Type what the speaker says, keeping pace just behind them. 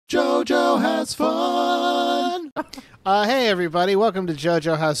JoJo Has Fun. Hey, everybody. Welcome to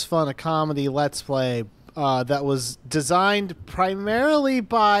JoJo Has Fun, a comedy Let's Play that was designed primarily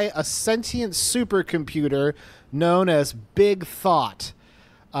by a sentient supercomputer known as Big Thought.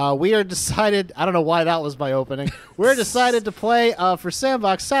 We are decided... I don't know why that was my opening. We're decided to play, for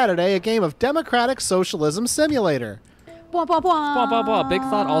Sandbox Saturday, a game of Democratic Socialism Simulator. Blah, blah, blah. Blah, blah, blah. Big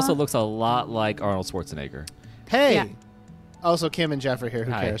Thought also looks a lot like Arnold Schwarzenegger. Hey. Yeah. Also, Kim and Jeff are here.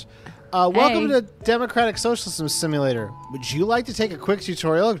 Who Hi. cares? Welcome to Democratic Socialism Simulator. Would you like to take a quick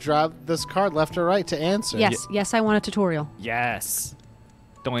tutorial? Drop this card left or right to answer. Yes, I want a tutorial. Yes.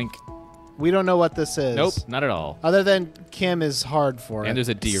 Doink. We don't know what this is. Nope, not at all. Other than Kim is hard for it. And there's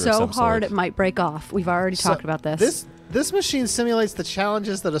a deer of So some hard sort. it might break off. We've already talked about this. This machine simulates the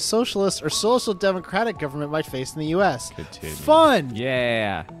challenges that a socialist or social democratic government might face in the U.S. Continue. Fun!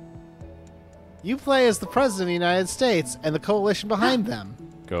 Yeah. You play as the President of the United States and the coalition behind them.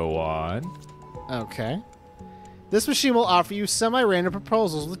 Go on. Okay. This machine will offer you semi-random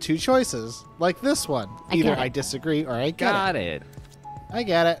proposals with two choices, like this one. Either I disagree or I get Got it. I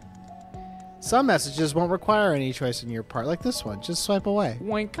get it. Some messages won't require any choice on your part, like this one. Just swipe away.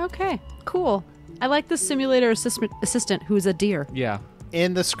 Wink. Okay, cool. I like the simulator assistant who's a deer. Yeah.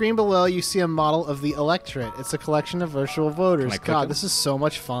 In the screen below, you see a model of the electorate. It's a collection of virtual voters. Can I click God, them? this is so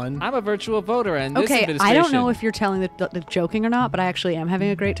much fun. I'm a virtual voter, and this Okay, administration... I don't know if you're telling the joking or not, but I actually am having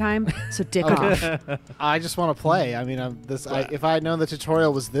a great time, so dick off. I just want to play. I mean, if I had known the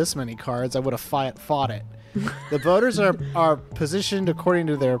tutorial was this many cards, I would have fought it. The voters are positioned according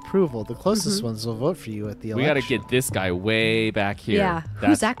to their approval. The closest ones will vote for you at the election. We got to get this guy way back here. Yeah,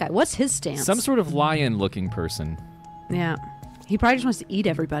 who's that guy? What's his stance? Some sort of lion-looking person. Yeah. He probably just wants to eat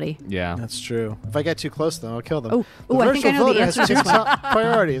everybody. Yeah. That's true. If I get too close, though, I'll kill them. Oh, I think I know the voter answer has to two this one. top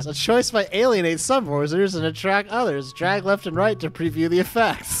priorities. A choice might alienate some voters and attract others. Drag left and right to preview the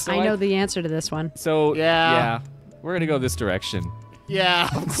effects. I know the answer to this one. So, Yeah. we're going to go this direction. Yeah,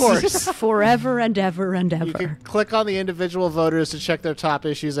 of course. Forever and ever and ever. You can click on the individual voters to check their top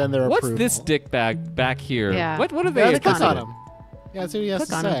issues and their What's approval. this dick bag back here? Yeah. What are Yeah, they? click on interested in? him. Yeah, that's what he has Click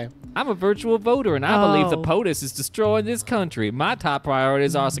to on say. him. I'm a virtual voter, and I believe the Oh. POTUS is destroying this country. My top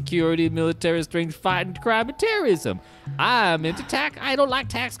priorities are security, military strength, fighting crime and terrorism. I'm into tax. I don't like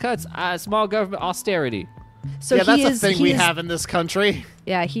tax cuts. Small government austerity. So Yeah, he that's is, a thing he we is- have in this country.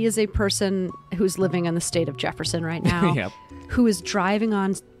 Yeah, he is a person who's living in the state of Jefferson right now. Yep. Who is driving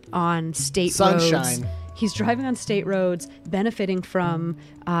on state Sunshine. roads. He's driving on state roads, benefiting from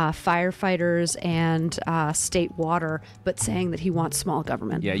firefighters and state water, but saying that he wants small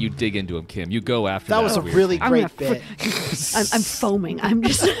government. Yeah, you dig into him, Kim. You go after that. That was a weird. really I'm great gonna bit. I'm foaming. I'm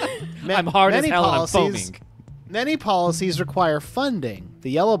just. I'm hard as Many hell and I'm policies- foaming. Many policies require funding. The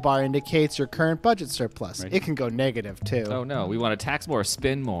yellow bar indicates your current budget surplus. Right. It can go negative, too. Oh, no. We want to tax more or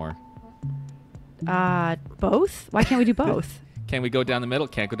spend more. Both? Why can't we do both? Can we go down the middle?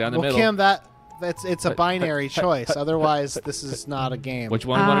 Can't go down the Well, middle. Kim, it's a binary choice. Otherwise, this is not a game. Which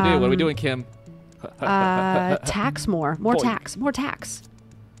one do you want to do? What are we doing, Kim? Tax more. More Boy. tax. More tax.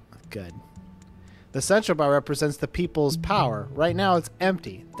 Good. The central bar represents the people's power. Right now, it's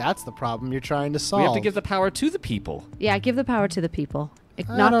empty. That's the problem you're trying to solve. We have to give the power to the people. Yeah, give the power to the people. I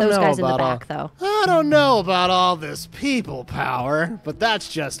Not don't those know guys in the about back, though. I don't know about all this people power, but that's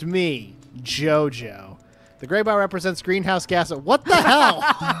just me, JoJo. The gray bar represents greenhouse gas. What the hell?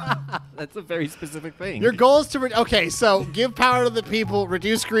 That's a very specific thing. Your goal is to... okay, so give power to the people,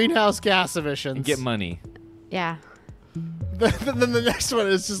 reduce greenhouse gas emissions. And get money. Yeah. Then the next one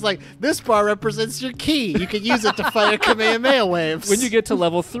is just like, this bar represents your key. You can use it to fire Kamehameha waves. When you get to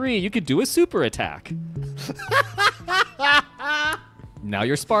level 3, you could do a super attack. Now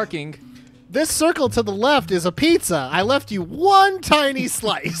you're sparking. This circle to the left is a pizza. I left you one tiny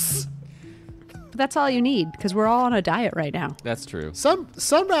slice. But that's all you need, because we're all on a diet right now. That's true. Some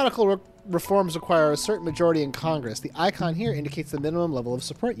radical reforms require a certain majority in Congress. The icon here indicates the minimum level of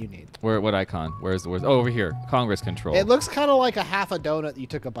support you need. What icon? Where's oh, over here. Congress control. It looks kind of like a half a donut you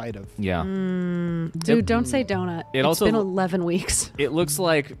took a bite of. Yeah. Dude, don't say donut. It It's also- been 11 weeks. It looks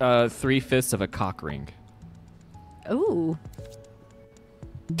like 3/5 of a cock ring. Ooh.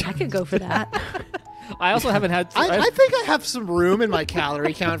 I could go for that. I also haven't had... I think I have some room in my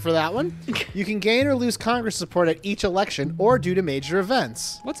calorie count for that one. You can gain or lose Congress support at each election or due to major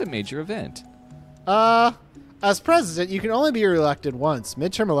events. What's a major event? As president, you can only be reelected once.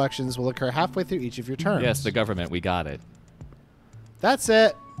 Midterm elections will occur halfway through each of your terms. Yes, the government. We got it. That's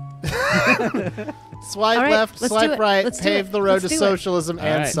it. Swipe All right, left, let's do swipe it. right, Let's do pave it. the road Let's to do it. socialism All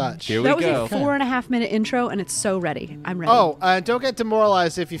and right, such. here That we was go. a 4.5-minute intro, and it's so ready. I'm ready. Oh, don't get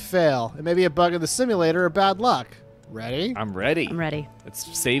demoralized if you fail. It may be a bug in the simulator or bad luck. Ready? I'm ready. I'm ready.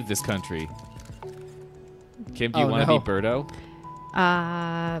 Let's save this country. Kim, do you Oh, want to no. be Birdo?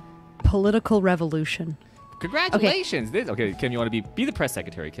 Political revolution. Congratulations. Okay, Kim, you want to be the press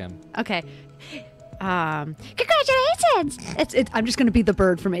secretary, Kim? Okay. Congratulations! I'm just going to be the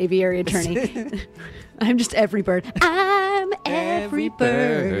bird from Aviary Attorney. I'm just every bird. I'm every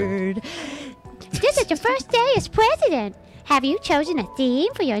bird. This is your first day as president. Have you chosen a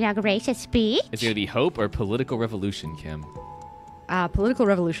theme for your inauguration speech? Is it going to be hope or political revolution, Kim? Political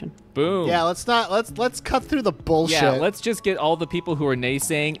revolution. Boom. Yeah, let's cut through the bullshit. Yeah, let's just get all the people who are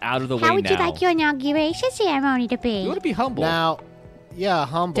naysaying out of the way now. How would you like your inauguration ceremony to You be? want to be humble. Now, yeah,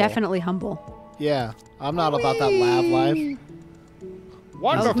 humble. Definitely humble. Yeah, I'm not about that lav life.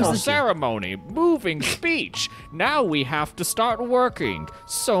 Wonderful Who's the- ceremony, moving speech. Now we have to start working.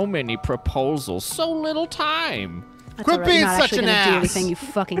 So many proposals, so little time. That's Quit all right. being You're not such actually an gonna do ass. anything, you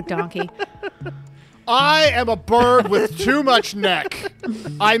fucking donkey. I am a bird with too much neck.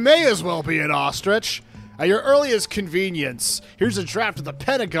 I may as well be an ostrich. At your earliest convenience, here's a draft of the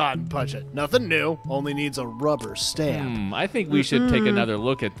Pentagon budget. Nothing new, only needs a rubber stamp. I think we should take another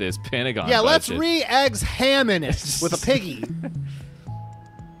look at this Pentagon Yeah, let's budget. re-eggs ham in it with a piggy.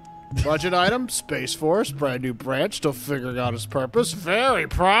 Budget item, Space Force, brand new branch, still figuring out its purpose. Very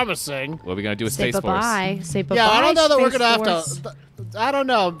promising. What are we going to do with Say Space Force? bye-bye. Say bye-bye, Yeah, I don't know that we're Space gonna Force. have to. I don't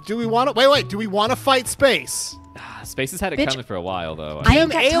know. Do we want to? Wait. Do we want to fight space? Space has had it Bitch. coming for a while, though. I Damn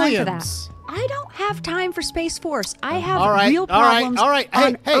ain't got time for aliens. that. I don't have time for Space Force. I have All right, real all right, problems all right.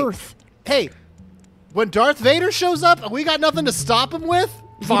 on Hey, Earth. Hey, when Darth Vader shows up and we got nothing to stop him with,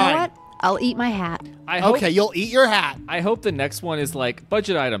 fine. You know what? I'll eat my hat. I hope, Okay, you'll eat your hat. I hope the next one is like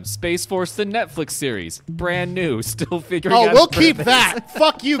budget item, Space Force, the Netflix series, brand new, still figuring out. Oh, we'll its keep purpose. that.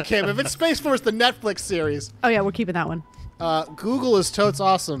 Fuck you, Kim. If it's Space Force, the Netflix series. Oh, yeah, we're keeping that one. Google is totes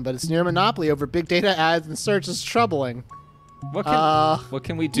awesome, but its near monopoly over big data ads and search is troubling. What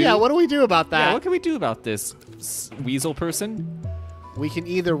can we do? Yeah, what do we do about that? Yeah, what can we do about this weasel person? We can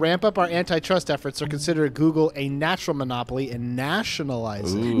either ramp up our antitrust efforts or consider Google a natural monopoly and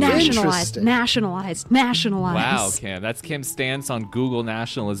nationalize it. Ooh. Nationalized, Interesting. nationalized, nationalized. Wow, Kim, that's Kim's stance on Google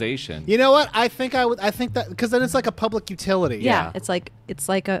nationalization. You know what? I think that because then it's like a public utility. Yeah, it's like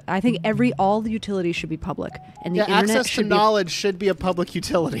I think all the utilities should be public, and the Yeah, internet access to should knowledge should be a public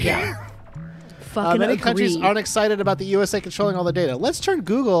utility. Yeah. Fucking Many agree. countries aren't excited about the USA controlling all the data. Let's turn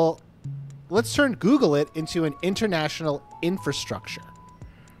Google it into an international infrastructure.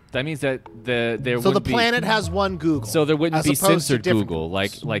 That means that there So the wouldn't be- planet has one Google. So there wouldn't as be opposed to censored different Google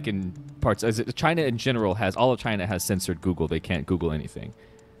Googles. like in parts. China in general has all of China has censored Google. They can't Google anything.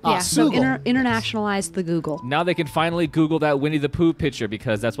 Yeah, so Google. internationalize the Google. Now they can finally Google that Winnie the Pooh picture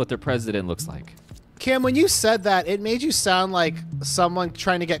because that's what their president looks like. Kim, when you said that, it made you sound like someone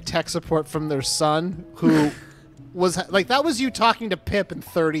trying to get tech support from their son who was like, that was you talking to Pip in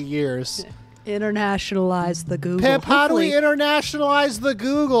 30 years. Internationalize the Google. Pip, how do we Hopefully- internationalize the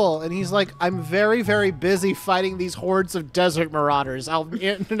Google? And he's like, I'm very, very busy fighting these hordes of desert marauders. I'll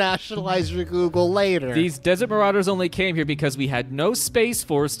internationalize your Google later. These desert marauders only came here because we had no space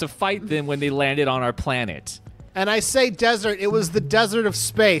force to fight them when they landed on our planet. And I say desert, it was the desert of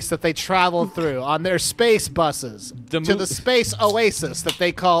space that they traveled through on their space buses The to mo- the space oasis that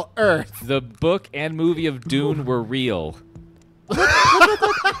they call Earth. The book and movie of Dune were real.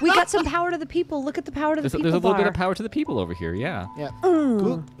 We got some power to the people. Look at the power to the There's a people. little bit bar. of power to the people over here, yeah. Yeah.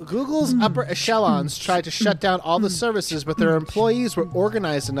 Google's upper echelons tried to shut down all the services, but their employees were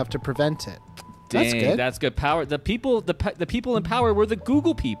organized enough to prevent it. That's Dang, good. that's good power. The people in power were the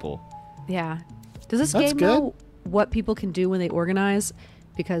Google people. Yeah. Does this That's game good. know what people can do when they organize?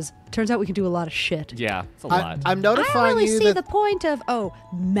 Because turns out we can do a lot of shit. Yeah, it's a lot. I'm I notifying don't really you see that the point of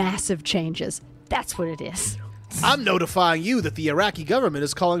massive changes. That's what it is. I'm notifying you that the Iraqi government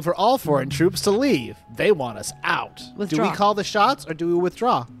is calling for all foreign troops to leave. They want us out. Do Withdraw. we call the shots or do we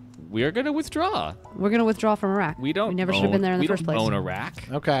withdraw? We are going to withdraw. We're gonna withdraw from Iraq. We don't. We never should have been there in the first We place. don't own Iraq.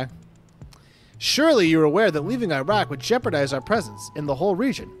 Okay. Surely you're aware that leaving Iraq would jeopardize our presence in the whole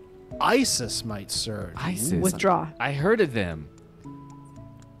region. ISIS might surge. ISIS. Withdraw. I heard of them.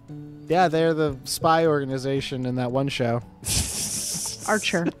 Yeah, they're the spy organization in that one show.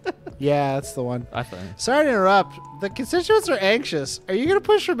 Archer. Yeah, that's the one. I thought. Sorry to interrupt. The constituents are anxious. Are you going to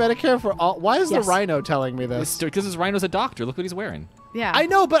push for Medicare for all? Why is Yes. the rhino telling me this? Because his rhino's a doctor. Look what he's wearing. Yeah. I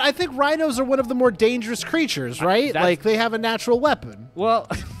know, but I think rhinos are one of the more dangerous creatures, right? that's- Like, they have a natural weapon. Well,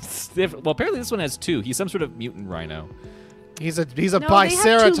 apparently this one has two. He's some sort of mutant rhino. He's a No, they have two little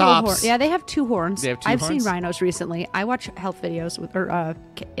biceratops. Yeah, they have two horns. They have two I've horns? seen rhinos recently. I watch health videos with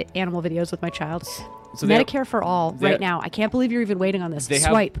animal videos with my child, So they have- Medicare for all they- right now. I can't believe you're even waiting on this. They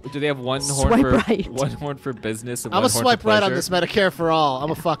Swipe. Do they have one horn Swipe for right. one horn for business and I'm one a horn swipe for right on pleasure? this Medicare for all.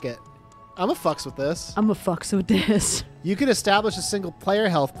 I'm a fuck it. I'm a fucks with this. I'm a fucks with this. You could establish a single player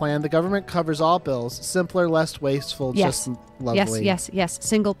health plan. The government covers all bills. Simpler, less wasteful, Yes. just lovely. Yes.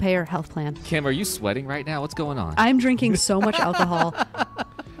 Single payer health plan. Kim, are you sweating right now? What's going on? I'm drinking so much alcohol.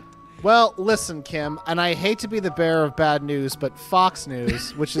 Well, listen, Kim, and I hate to be the bearer of bad news, but Fox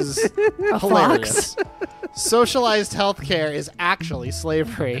News, which is hilarious. Socialized healthcare is actually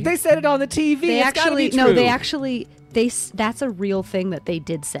slavery. They said it on the TV. They It's gotta actually be no. true. They actually that's a real thing that they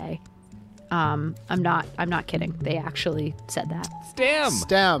did say. I'm not kidding. They actually said that. STEM.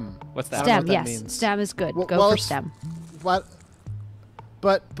 STEM. What's I that? don't know STEM, what that yes. means. STEM is good. Well- Go well, for if- STEM. What?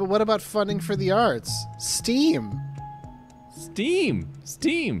 But what about funding for the arts? STEAM. Steam.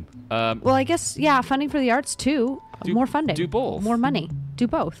 Well, I guess funding for the arts too. More funding. do both. More money. Do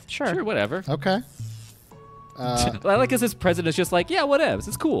both. Sure. Sure, whatever. Okay. I like as this president's just like, yeah, whatever.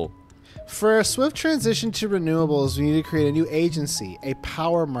 It's cool. For a swift transition to renewables, we need to create a new agency, a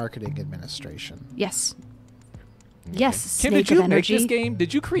power marketing administration. Yes. Yes. Kim, Snake did you of make energy. this game?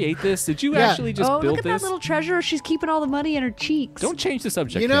 Did you create this? Did you Yeah. actually just Oh, build look at this? that little treasurer. She's keeping all the money in her cheeks. Don't change the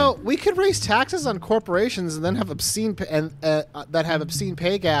subject. You Kim. know, we could raise taxes on corporations and then have obscene that have obscene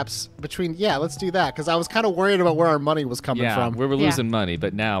pay gaps between. Yeah, let's do that because I was kind of worried about where our money was coming yeah, from. we were Yeah. losing money,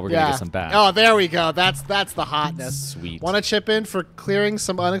 but now we're gonna get some back. Oh, there we go. That's the hotness. Sweet. Want to chip in for clearing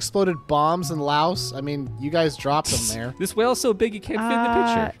some unexploded bombs in Laos? I mean, you guys dropped them there. This whale's so big you can't fit in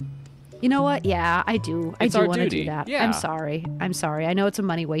the picture. You know what? Yeah, I do. It's I our do want to duty. do that. Yeah. I'm sorry. I know it's a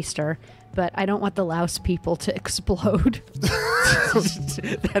money waster, but I don't want the Laos people to explode.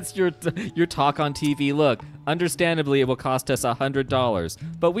 That's your talk on TV. Look, understandably, it will cost us $100,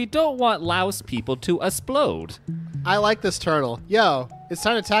 but we don't want Laos people to explode. I like this turtle. Yo, it's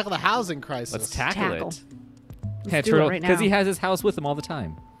time to tackle the housing crisis. Let's tackle Tackle. it. Let's do it right Because now. he has his house with him all the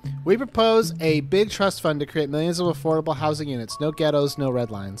time. We propose a big trust fund to create millions of affordable housing units. No ghettos, no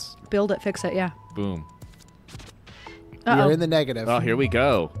red lines. Build it, fix it, yeah. Boom. We Uh-oh. are in the negative. Oh, here we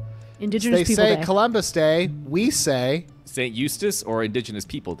go. Indigenous They People say Day. Columbus Day. We say St. Eustace or Indigenous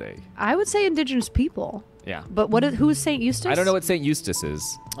People Day? I would say Indigenous people. Yeah. But who is St. Eustace? I don't know what St. Eustace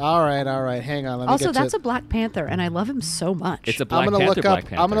is. all right. Hang on. Let me Also, get that's to a Black Panther, and I love him so much. It's a I'm Black gonna Panther, look up. Black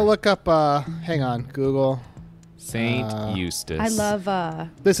Panther. I'm gonna look up. Hang on, Google. St. Eustace. I love.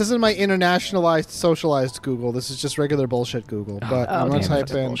 This isn't my internationalized, socialized Google. This is just regular bullshit Google. But I'm gonna okay. type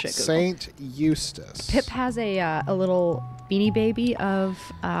That's in bullshit Google. Saint Eustace. Pip has a little beanie baby of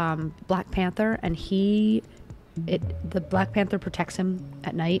Black Panther, and the Black Panther protects him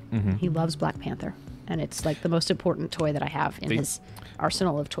at night. Mm-hmm. He loves Black Panther, and it's like the most important toy that I have in They- his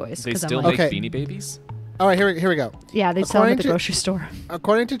arsenal of toys. They 'cause still I'm like, make Okay. Beanie Babies? All right, here we go. yeah, they sell them According at the to- grocery store.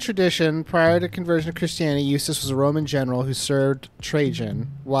 According to tradition, prior to conversion to Christianity, Eustace was a Roman general who served Trajan.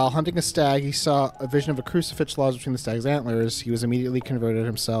 While hunting a stag, he saw a vision of a crucifix lodged between the stag's antlers. He was immediately converted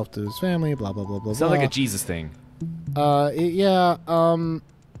himself to his family. Blah blah blah blah. Sounds blah. like a Jesus thing. Yeah.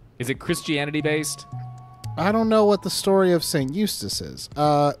 Is it Christianity based? I don't know what the story of St. Eustace is.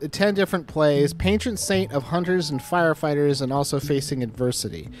 10 different plays, patron saint of hunters and firefighters, and also facing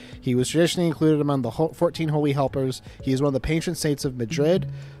adversity. He was traditionally included among the 14 holy helpers. He is one of the patron saints of Madrid,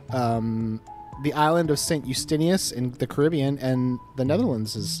 the island of St. Eustinius in the Caribbean, and the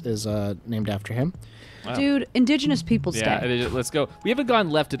Netherlands is named after him. Wow. Dude, Indigenous Peoples Yeah, Day. let's go. We haven't gone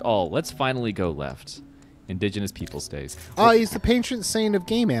left at all. Let's finally go left. Indigenous Peoples Days. He's the patron saint of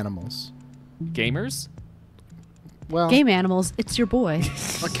game animals. Gamers? Well, Game animals, it's your boy.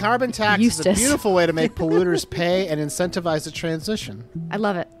 a carbon tax is a Eustace. beautiful way to make polluters pay and incentivize the transition. I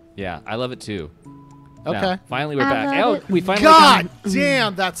love it. Yeah, I love it too. Okay. Now, finally, we're I back. love Oh, it. we finally God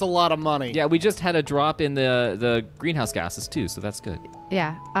damn, that's a lot of money. Yeah, we just had a drop in the greenhouse gases too, so that's good.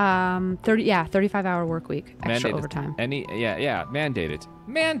 Yeah. 35-hour work week. Extra Mandated. overtime. Mandated.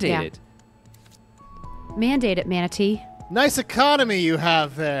 Mandate Yeah. it. Mandate it, manatee. Nice economy you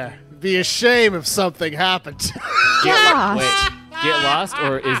have there. Be a shame if something happened. Get lost. Wait, get lost,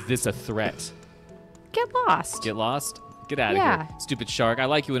 or is this a threat? Get lost. Get lost? Get out of Yeah. here, stupid shark. I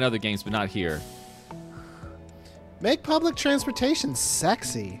like you in other games, but not here. Make public transportation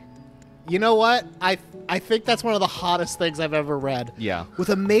sexy. You know what? I think that's one of the hottest things I've ever read. Yeah. With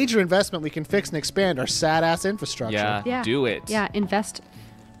a major investment, we can fix and expand our sad-ass infrastructure. Yeah, Yeah. do it. Yeah, invest.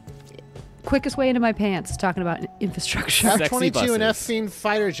 Quickest way into my pants talking about infrastructure. Sexy F-22 and buses. F-15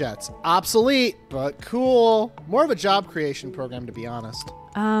 fighter jets. Obsolete, but cool. More of a job creation program, to be honest.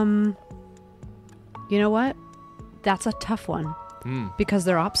 You know what? That's a tough one. because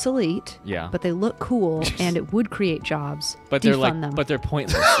they're obsolete. Yeah. But they look cool, and it would create jobs. But they're Defund them. but they're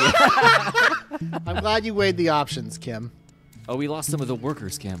pointless. Yeah. I'm glad you weighed the options, Kim. Oh, we lost some of the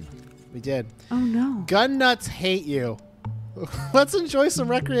workers, Kim. We did. Oh no. Gun nuts hate you. Let's enjoy some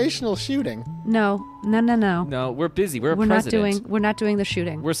recreational shooting. No. No, we're busy. We're president. We're not doing the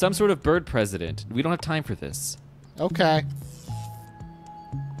shooting. We're some sort of bird president. We don't have time for this. Okay.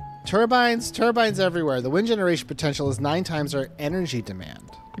 Turbines everywhere. The wind generation potential is 9 times our energy demand.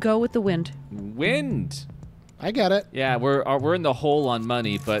 Go with the wind. Wind. I get it. Yeah, we're in the hole on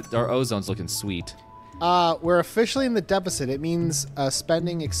money, but our ozone's looking sweet. We're officially in the deficit. It means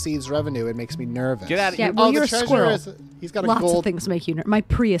spending exceeds revenue. It makes me nervous. Get out of Yeah, here. well, Oh, you're the a treasurer squirrel. He's got a Lots gold. of things make you nervous. My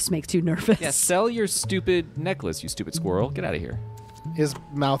Prius makes you nervous. Yeah, sell your stupid necklace, you stupid squirrel. Get out of here. His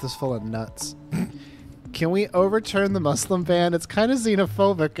mouth is full of nuts. Can we overturn the Muslim ban? It's kind of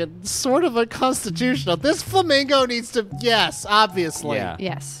xenophobic and sort of unconstitutional. This flamingo needs to... Yes, obviously. Yeah.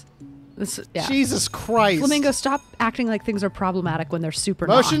 Yes. Yeah. Jesus Christ. Flamingo, stop acting like things are problematic when they're super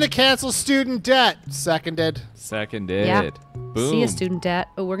Motion not. to cancel student debt. Seconded. Seconded. Yeah. Boom. See a student debt.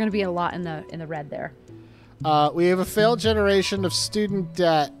 Oh, we're going to be a lot in the red there. We have a failed generation of student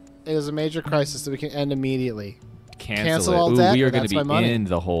debt. It is a major crisis that we can end immediately. Cancel all it. Ooh, debt, we are or going that's to my be money? in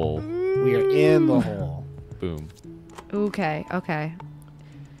the hole. We are in the hole. Boom. Okay.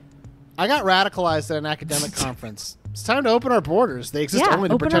 I got radicalized at an academic conference. It's time to open our borders. They exist Yeah, only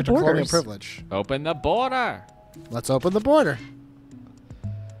to open our protect our colonial borders. privilege. Open the border. Let's open the border.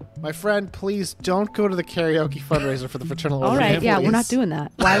 My friend, please don't go to the karaoke fundraiser for the Fraternal Order All of right. Yeah, we're Employees. not doing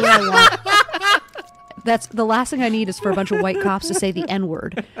that. Why would I want... That's the last thing I need is for a bunch of white cops to say the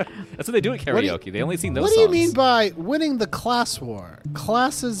N-word. That's what they do at What do you- karaoke. They only sing those What songs. do you mean by winning the class war?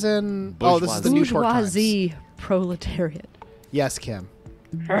 Classes in... Oh, this is the Newport Times. Bourgeoisie proletariat. Yes, Kim.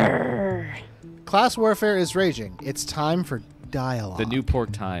 Class warfare is raging. It's time for dialogue. The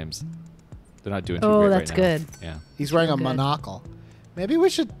Newport Times. They're not doing too Oh, great that's right now. good. Yeah. He's wearing a Good. monocle. Maybe we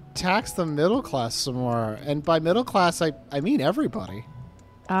should tax the middle class some more. And by middle class, I mean everybody.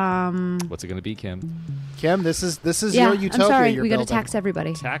 What's it going to be, Kim? Kim, this is Yeah, your utopia I'm sorry. you're We got to building. tax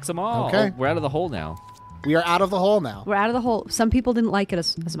everybody. Tax them all. Okay. Oh, we're out of the hole now. We are out of the hole now. We're out of the hole. Some people didn't like it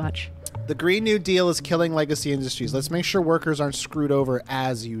as much. The Green New Deal is killing legacy industries. Let's make sure workers aren't screwed over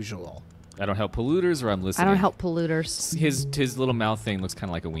as usual. I don't help polluters, or I'm listening. I don't help polluters. His little mouth thing looks kind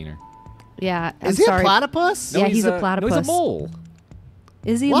of like a wiener. Yeah, I'm Is he sorry. a platypus? Yeah, he's a platypus. No, he's a mole.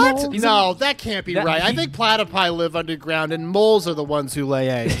 Is he a What? mole? No, that can't be That- right. I he- think platypi live underground, and moles are the ones who lay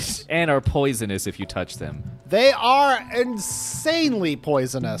eggs. And are poisonous if you touch them. They are insanely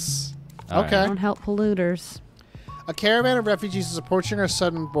poisonous. All Okay. Don't help polluters. A caravan of refugees is approaching our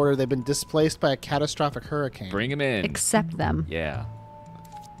southern border. They've been displaced by a catastrophic hurricane. Bring him in. Accept them. Yeah.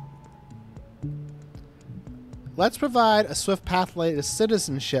 Let's provide a swift pathway to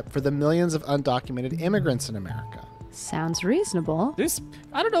citizenship for the millions of undocumented immigrants in America. Sounds reasonable.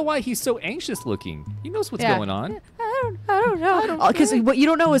 I don't know why he's so anxious looking. He knows what's Yeah. going on. I don't know. Because what you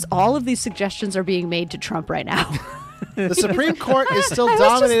don't know is all of these suggestions are being made to Trump right now. The Supreme Court is still I was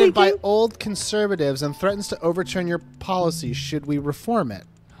just dominated by thinking- old conservatives and threatens to overturn your policies should we reform it.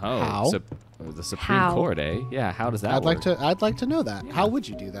 Oh, How? The Supreme How? Court, eh? Yeah, how does that I'd work? like to know that. How would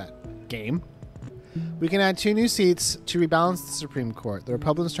you do that? Game. We can add 2 new seats to rebalance the Supreme Court. The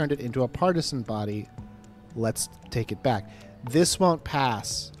Republicans turned it into a partisan body. Let's take it back. This won't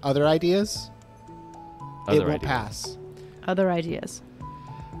pass. Other ideas? Other It won't ideas. pass. Other ideas.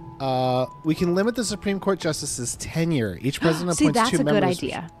 We can limit the Supreme Court justices' tenure. Each president See, appoints that's 2 a good members.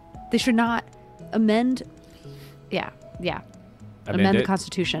 idea. They should not amend. Yeah. Amend the it?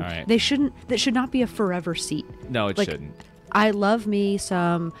 Constitution. All right. They shouldn't. That should not be a forever seat. No, it Like, shouldn't. I love me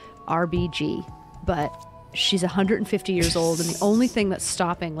some RBG, but she's 150 years old, and the only thing that's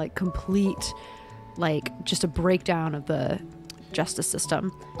stopping complete, just a breakdown of the justice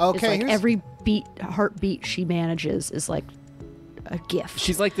system. Okay, is here's- every heartbeat she manages is like a gift.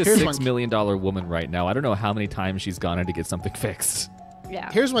 She's like the Here's $6 one. million woman right now. I don't know how many times she's gone in to get something fixed.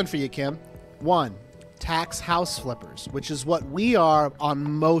 yeah. Here's one for you, Kim. 1, tax house flippers, which is what we are on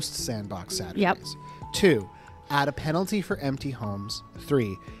most Sandbox Saturdays. Yep. 2, add a penalty for empty homes.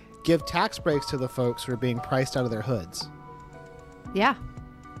 3, give tax breaks to the folks who are being priced out of their hoods. Yeah.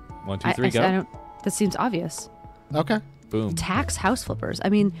 1, 2, 3, go. I don't. That seems obvious. Okay. Boom. Tax house flippers. I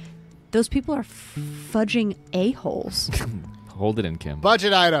mean, those people are fudging a-holes. Hold it in, Kim.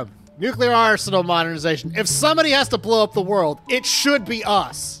 Budget item. Nuclear arsenal modernization. If somebody has to blow up the world, it should be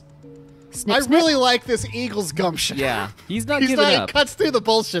us. Snip, I snip. really like this eagle's gumption. Yeah, he's not He's giving not, up. He cuts through the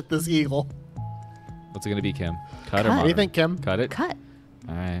bullshit, this eagle. What's it going to be, Kim? Cut or Cut. modern? What do you think, Kim? Cut it? Cut.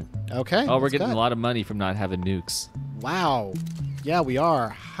 All right. Okay. Oh, we're that's getting good. a lot of money from not having nukes. Wow. Yeah, we are.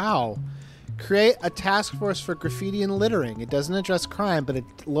 How? Create a task force for graffiti and littering. It doesn't address crime, but it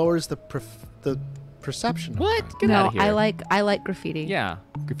lowers the perception. What? Of crime. Get no, out of here. I like graffiti. Yeah,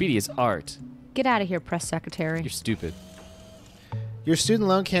 graffiti is art. Get out of here, press secretary. You're stupid. Your student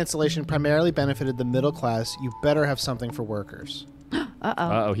loan cancellation primarily benefited the middle class. You better have something for workers.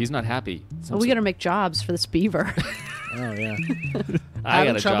 Uh-oh, he's not happy. We got to make jobs for this beaver. Oh, yeah. I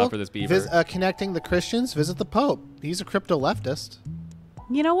Having got a trouble job for this beaver. Connecting the Christians? Visit the Pope. He's a crypto leftist.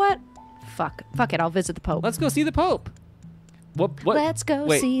 You know what? Fuck it. I'll visit the Pope. Let's go see the Pope. What? Let's go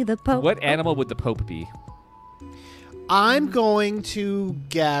wait, see the Pope. What animal would the Pope be? I'm going to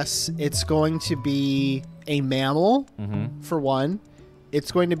guess it's going to be a mammal, for one.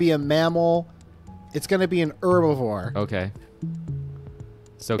 It's going to be a mammal. It's going to be an herbivore. Okay.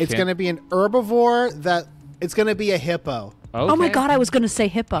 So It's going to be an herbivore it's going to be a hippo. Oh my Okay. god, I was going to say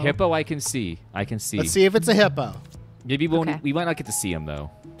hippo. Hippo, I can see. Let's see if it's a hippo. Maybe Okay. we might not get to see him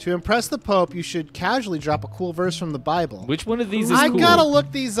though. To impress the Pope, you should casually drop a cool verse from the Bible. Which one of these is I cool? gotta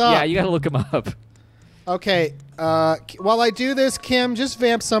look these up. Yeah, you gotta look him up. Okay. While I do this, Kim, just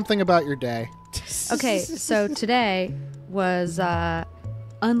vamp something about your day. Okay, so today was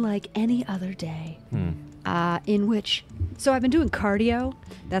unlike any other day in which... So I've been doing cardio.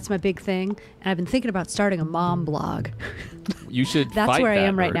 That's my big thing. And I've been thinking about starting a mom blog. You should. That's fight where I that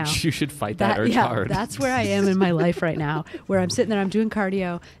am right urge. now. You should fight that urge hard. That's where I am in my life right now, where I'm sitting there, I'm doing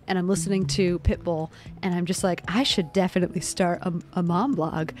cardio, and I'm listening to Pitbull, and I'm just like, I should definitely start a mom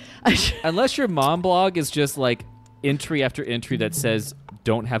blog. Unless your mom blog is just like entry after entry that says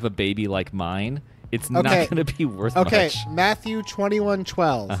 "Don't have a baby like mine," it's not going to be worth much. Matthew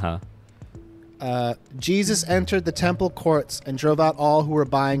 21:12. Uh-huh. Jesus entered the temple courts and drove out all who were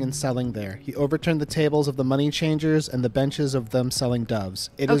buying and selling there. He overturned the tables of the money changers and the benches of them selling doves.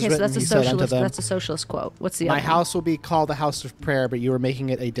 It is Okay, so written, that's a he said unto socialist. them, That's a socialist quote. What's the my other one? house will be called a house of prayer, but you are making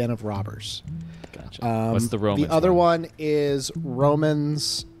it a den of robbers. Gotcha. What's the Romans? The other one is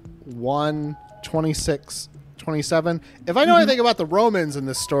Romans 1:26, 27. If I know anything about the Romans in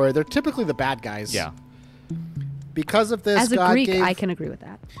this story, they're typically the bad guys. Yeah. Because of this, As a God Greek, gave, I can agree with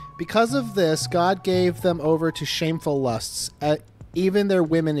that. Because of this, God gave them over to shameful lusts. Even their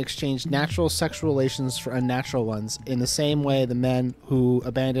women exchanged natural sexual relations for unnatural ones. In the same way, the men who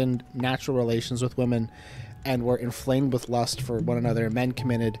abandoned natural relations with women and were inflamed with lust for one another, men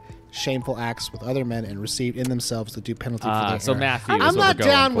committed shameful acts with other men and received in themselves the due penalty for their So error. Matthew is I'm what not we're going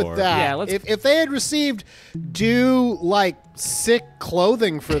down for. with that. Yeah, let's. If they had received due sick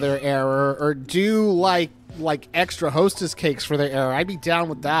clothing for their error or due extra hostess cakes for their error, I'd be down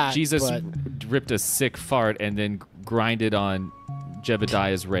with that. Jesus but ripped a sick fart and then grinded on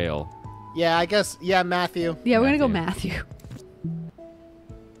Jebediah's rail. yeah, I guess Matthew. Yeah, we're going to go Matthew.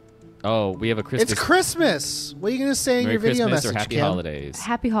 Oh, we have a Christmas. It's Christmas. What are you going to say in Merry your video Christmas message, or Happy Kim? Holidays.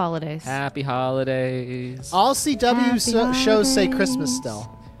 Happy holidays. Happy holidays. All CW Happy shows say holidays. Christmas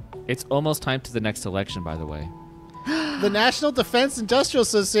still. It's almost time to the next election, by the way. The National Defense Industrial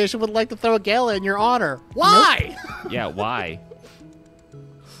Association would like to throw a gala in your honor. Why? Yeah, why?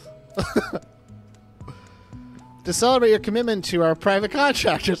 To celebrate your commitment to our private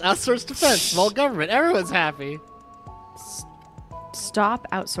contractors, outsourced defense, small government. Everyone's happy. Stop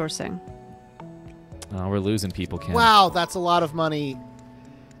outsourcing. Oh, we're losing people, Ken. Wow, that's a lot of money.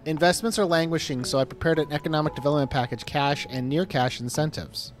 Investments are languishing, so I prepared an economic development package, cash and near cash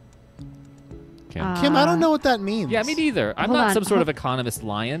incentives. Ken. Kim, I don't know what that means. Yeah, me neither. I'm hold not on. some sort of economist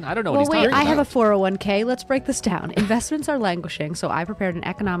lion. I don't know what Well, he's wait, talking I about. have a 401k. Let's break this down. Investments are languishing, so I prepared an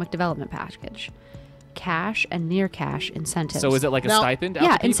economic development package. Cash and near cash incentives. So is it like a Now- stipend? out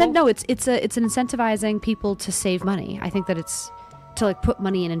Yeah, to people? no, it's an incentivizing people to save money. I think that it's to put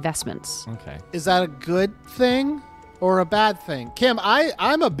money in investments. Okay. Is that a good thing or a bad thing? Kim,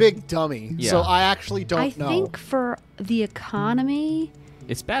 I'm a big dummy, Yeah. so I actually don't know. I think for the economy,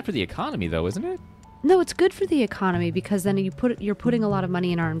 It's bad for the economy, though, isn't it? no, it's good for the economy because then you're putting a lot of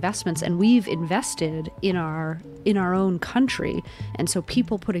money in our investments, and we've invested in our own country, and so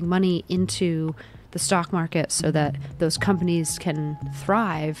people putting money into the stock market so that those companies can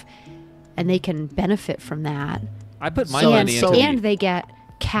thrive, and they can benefit from that. I put my So- money into and they get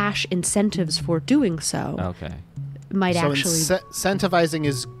cash incentives for doing so. Okay. Might So actually. incentivizing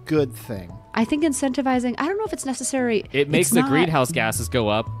is good thing. I think incentivizing. I don't know if it's necessary. It makes It's the not- greenhouse gases go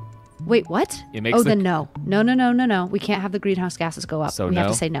up. Wait, what? It makes oh, the- then no. No. We can't have the greenhouse gases go up. So we have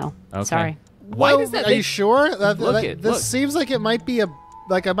no? to say no. Okay. Sorry. Why Well, does that Are you make- sure? Look it, This look. seems like it might be a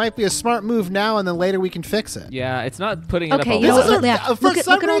like it might be a smart move now, and then later we can fix it. Yeah, it's not putting it Okay, up. you know This is what? a, Yeah. for Look at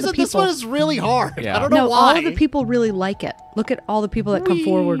some all the reason, this people. one is really hard. Yeah. I don't know No, why. all of the people really like it. Look at all the people that come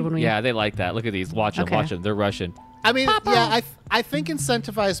forward when we. Yeah, they like that. Look at these. Watch them. Okay. Watch them. They're Russian. I mean, yeah, I think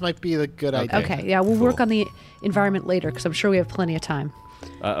incentivize might be the good idea. Okay, yeah, we'll work on the environment later because I'm sure we have plenty of time.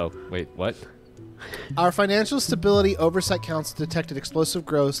 Uh-oh. Wait, what? Our Financial Stability Oversight Council detected explosive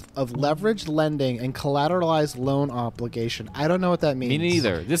growth of leveraged lending and collateralized loan obligation. I don't know what that means. Me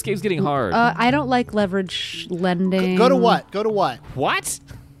neither. This game's getting hard. I don't like leverage lending. Go to what? Go to what? What?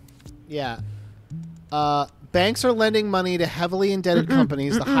 Yeah. Banks are lending money to heavily indebted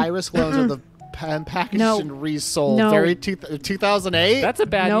companies. The high-risk loans are the packaged No. and resold. No. Very 2008? That's a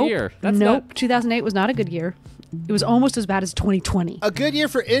bad Nope. year. That's nope. 2008 was not a good year. It was almost as bad as 2020. a good year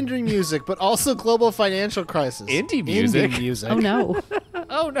for indie music, but also global financial crisis. Indie music? Indie music. Oh no. Not,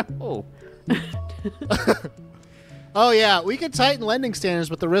 oh, no. Oh, yeah. We could tighten lending standards,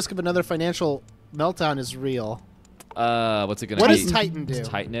 but the risk of another financial meltdown is real. What's it going to What be? does Titan do?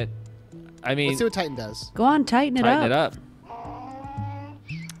 Tighten it? I mean, Let's see what Titan does. Go on, tighten it tighten up. it up.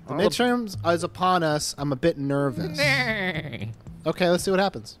 The midterms is upon us. I'm a bit nervous. Okay, let's see what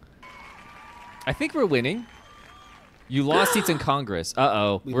happens. I think we're winning. You lost seats in Congress.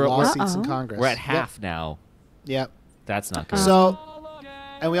 Uh-oh. We We're lost seats in Uh-oh. Congress. we're at half now. Yep. That's not good. So,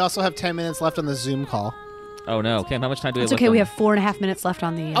 and we also have 10 minutes left on the Zoom call. Oh, no. Kim, how much time do we have It's left okay. on- We have 4.5 minutes left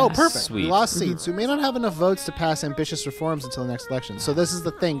on the. Oh, perfect. Sweet. We lost seats. We may not have enough votes to pass ambitious reforms until the next election. So this is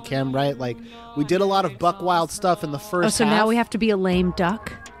the thing, Kim, right? Like, we did a lot of buck wild stuff in the first Oh, so half. now we have to be a lame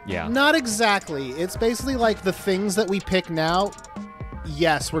duck. Yeah. Not exactly. It's basically like the things that we pick now.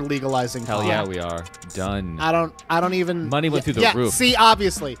 Yes, we're legalizing. Hell pot. yeah, we are. Done. I don't even. Money went through the yeah, roof. See,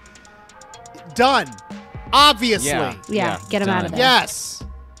 obviously, done. Obviously. Yeah, get him out of done. there. Yes.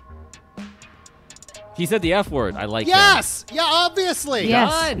 He said the F word. I like Yes. Yeah. Obviously.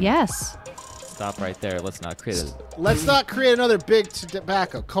 Yes. Done. Yes. that. Stop right there. Let's not create a... Let's not create another big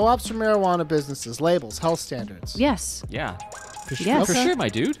tobacco. Co-ops for marijuana businesses, labels, health standards. Yes. Yeah. Yes. For sure, my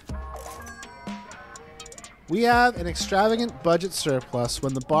dude. We have an extravagant budget surplus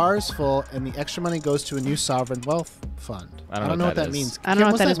when the bar is full and the extra money goes to a new sovereign wealth fund. I don't know what what that that means. is. I don't know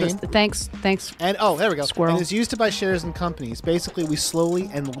Kim, what that is. what's But thanks. And oh, there we go. Squirrel. And is used to buy shares in companies. Basically, we slowly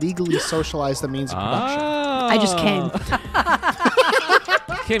and legally socialize the means of production. Oh. I just came.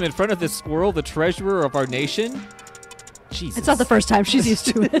 Came in front of this squirrel, the treasurer of our nation. Jesus. It's not the first time she's used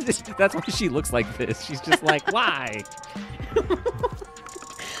to it. That's why she looks like this. She's just like, why?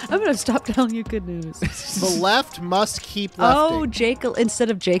 I'm gonna stop telling you good news. The left must keep lefting. Oh, Jacob. Instead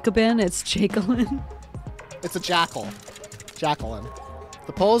of Jacobin, it's Jacqueline. It's a jackal. Jacqueline.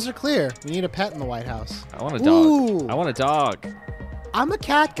 The polls are clear. We need a pet in the White House. I want a dog. Ooh. I want a dog. I'm a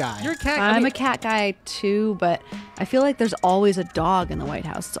cat guy. You're a cat. I'm a cat guy too, but I feel like there's always a dog in the White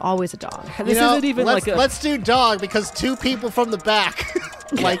House. It's always a dog. This isn't even let's, like a... let's do dog because two people from the back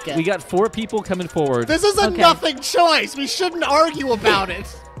like it. We got 4 people coming forward. This is a Okay. nothing choice. We shouldn't argue about it.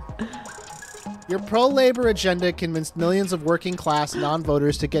 Your pro-labor agenda convinced millions of working-class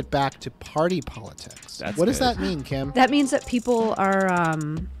non-voters to get back to party politics. That's what does good. that mean, Kim? That means that people are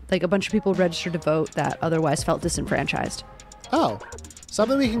like a bunch of people registered to vote that otherwise felt disenfranchised. Oh,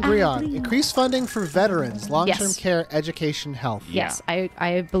 something we can agree on. agree. Increased funding for veterans, long-term Yes. care, education, health. Yeah. Yes,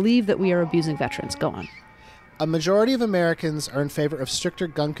 I believe that we are abusing veterans. Go on. A majority of Americans are in favor of stricter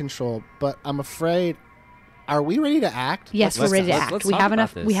gun control, but I'm afraid... Are we ready to act? Yes, Let's- we're ready to let's- act. let's We talk have about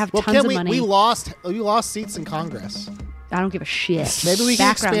enough. this. We have Well, tons Kim, of we money. we lost seats in Congress. I don't give a shit. Maybe we can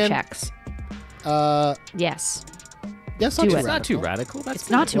background expand- checks. Yes, That's Do not too it. It's not too radical. radical. That's it's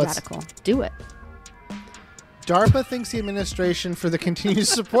not too Let's- radical. Do it. DARPA thanks the administration for the continued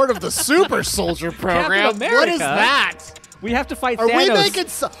support of the Super Soldier Program. Captain What is America? that? We have to fight Are Thanos. we making...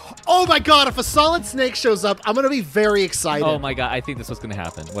 Oh my god, if a Solid Snake shows up, I'm going to be very excited. Oh my god, I think this was going to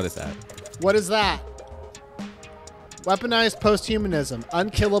happen. What is that? What is that? Weaponized posthumanism,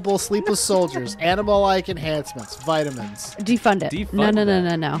 unkillable sleepless soldiers, animal-like enhancements, vitamins. Defund it.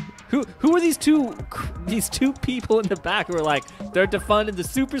 Defund No. Who are these two people in the back who are like, they're defunding the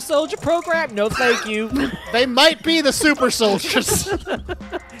Super Soldier Program? No, thank you. They might be the super soldiers.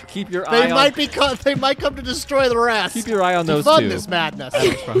 Keep your they eye on. might be. They might come to destroy the rest. Keep your eye on those Defund two. this madness.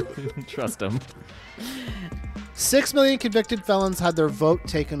 Trust them. 6 million convicted felons had their vote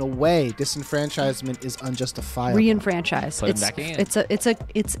taken away. Disenfranchisement is unjustifiable. Reenfranchise. Put 'em It's back in.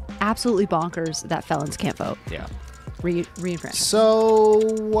 it's absolutely bonkers that felons can't vote. Yeah. Reenfranchise. So,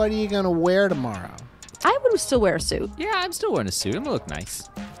 what are you gonna wear tomorrow? I would still wear a suit. Yeah, I'm still wearing a suit. I'm gonna look nice.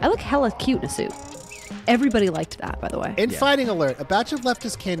 I look hella cute in a suit. Everybody liked that, by the way. Infighting alert: a batch of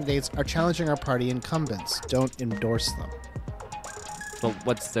leftist candidates are challenging our party incumbents. Don't endorse them. But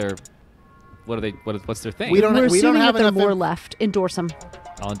what's their thing? We don't We're we assuming don't have that there are enough more left. Endorse them.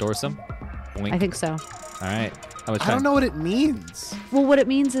 I'll endorse them. Boink. I think so. All right. How much I time? don't know what it means. Well, what it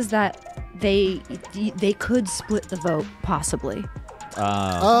means is that they could split the vote, possibly.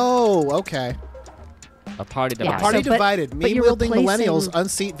 Oh, okay. A party Yeah, divided. Party so, but- divided. but you're Meme-wielding replacing- millennials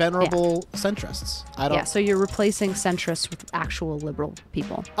unseat venerable centrists. I don't. Yeah, so you're replacing centrists with actual liberal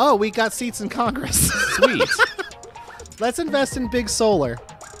people. Oh, we got seats in Congress. Sweet. Let's invest in big solar.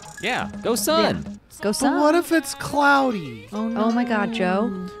 Yeah. Go sun. Yeah. Go But sun. what if it's cloudy? Oh my God,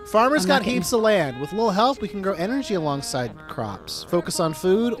 Joe. Farmers I'm got not getting- heaps of land. With a little help, we can grow energy alongside crops. Focus on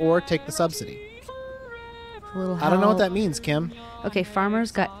food or take the subsidy. A little I don't know what help. that means, Kim. Okay,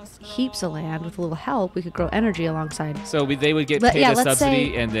 farmers got heaps of land. With a little help, we could grow energy alongside. So they would get Let- paid yeah, a let's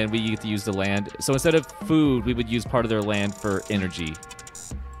subsidy, say- and then we get to use the land. So instead of food, we would use part of their land for energy.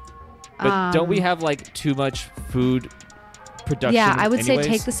 But don't we have like too much food production? Yeah, I would anyways?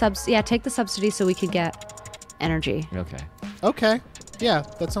 say take the subsidy so we could get energy. Okay. Okay. Yeah,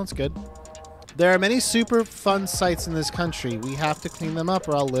 that sounds good. There are many super fun sites in this country. We have to clean them up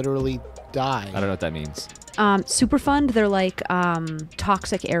or I'll literally die. I don't know what that means. Superfund, they're like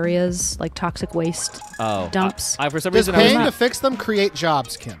toxic areas, like toxic waste Oh. dumps. For some Does reason, I was paying not- to fix them create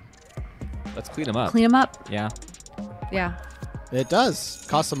jobs, Kim? Let's clean them up. Clean them up. Yeah. Yeah. It does.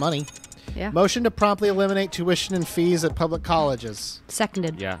 Costs some money. Yeah. Motion to promptly eliminate tuition and fees at public colleges.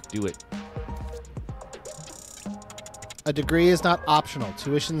 Seconded. Yeah. Do it. A degree is not optional.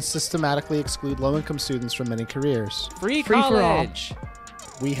 Tuitions systematically exclude low-income students from many careers. Free Free for all. college.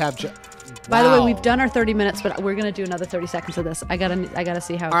 We have... By the way, Wow. we've done our 30 minutes, but we're gonna do another 30 seconds of this. I gotta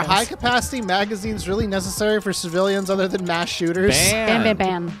see how it Are goes. high-capacity magazines really necessary for civilians other than mass shooters? Bam, bam,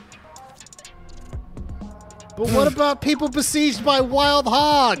 bam. But what about people besieged by wild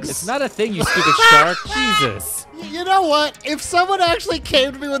hogs? It's not a thing, you stupid shark. Jesus. You know what? If someone actually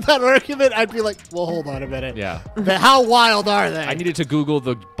came to me with that argument, I'd be like, well, hold on a minute. Yeah. But how wild are they? I needed to Google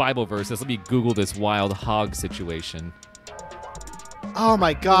the Bible verses. Let me Google this wild hog situation. Oh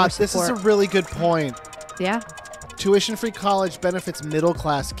my God, this is a support. really good point. Yeah. Tuition-free college benefits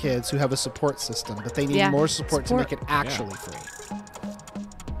middle-class kids who have a support system, but they need Yeah. more support to Support. make it actually free.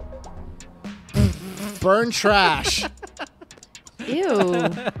 Burn trash. Ew.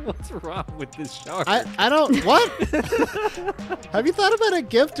 What's wrong with this shark? I don't... What? Have you thought about a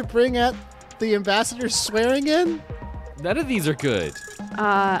gift to bring at the ambassador's swearing in? None of these are good.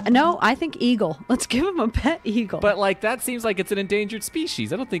 No, I think eagle. Let's give him a pet eagle. But like that seems like it's an endangered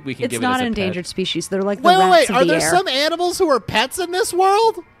species. I don't think we can it's give not it as an a pet. endangered species. They're like the Wait, rats wait, of are the there air. some animals who are pets in this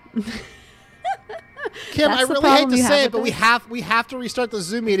world? Kim, That's I the really hate problem to you say have it, but with we have to restart the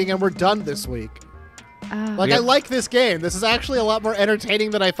Zoom meeting, and we're done this week. Like, We I have- like this game. This is actually a lot more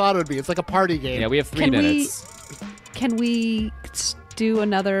entertaining than I thought it would be. It's like a party game. Yeah, we have 3 Can minutes. Can we do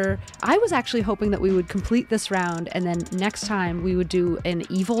another? I was actually hoping that we would complete this round, and then next time we would do an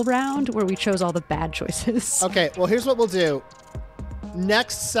evil round where we chose all the bad choices. Okay, well, here's what we'll do.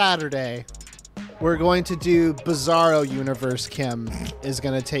 Next Saturday, we're going to do Bizarro Universe. Kim is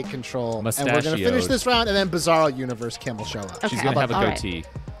going to take control. And we're going to finish Mustachioed. this round, and then Bizarro Universe Kim will show up. She's Okay. gonna have a All right. goatee.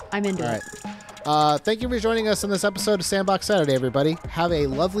 I'm into All it. right. Thank you for joining us on this episode of Sandbox Saturday, everybody. Have a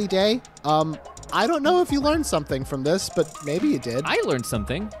lovely day. I don't know if you learned something from this, but maybe you did. I learned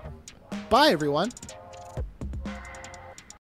something. Bye, everyone.